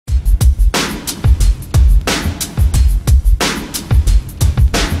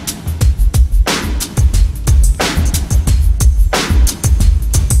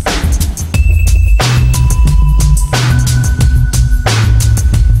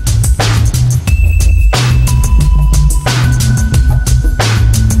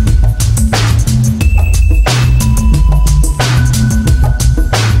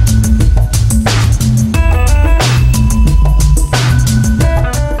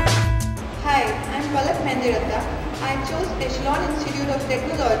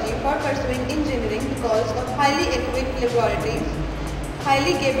highly equipped laboratories,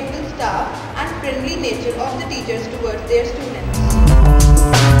 highly capable staff and friendly nature of the teachers towards their students.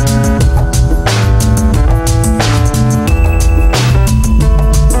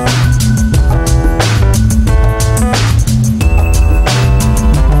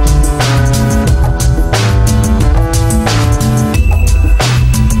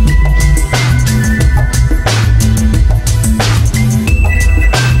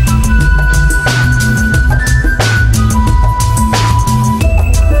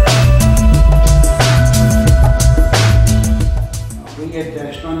 At the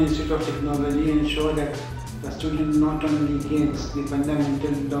Echelon Institute of Technology ensure that the student not only gains the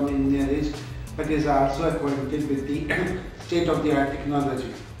fundamental domain knowledge but is also acquainted with the state-of-the-art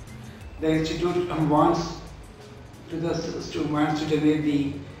technology. The institute wants to generate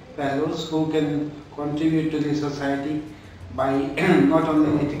the fellows who can contribute to the society by not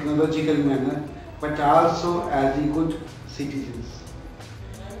only in a technological manner but also as the good citizens.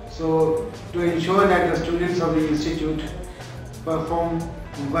 So to ensure that the students of the institute perform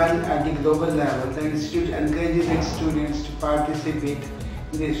well at the global level, the institute encourages its students to participate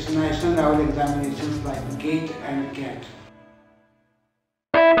in the national level examinations like GATE and CAT.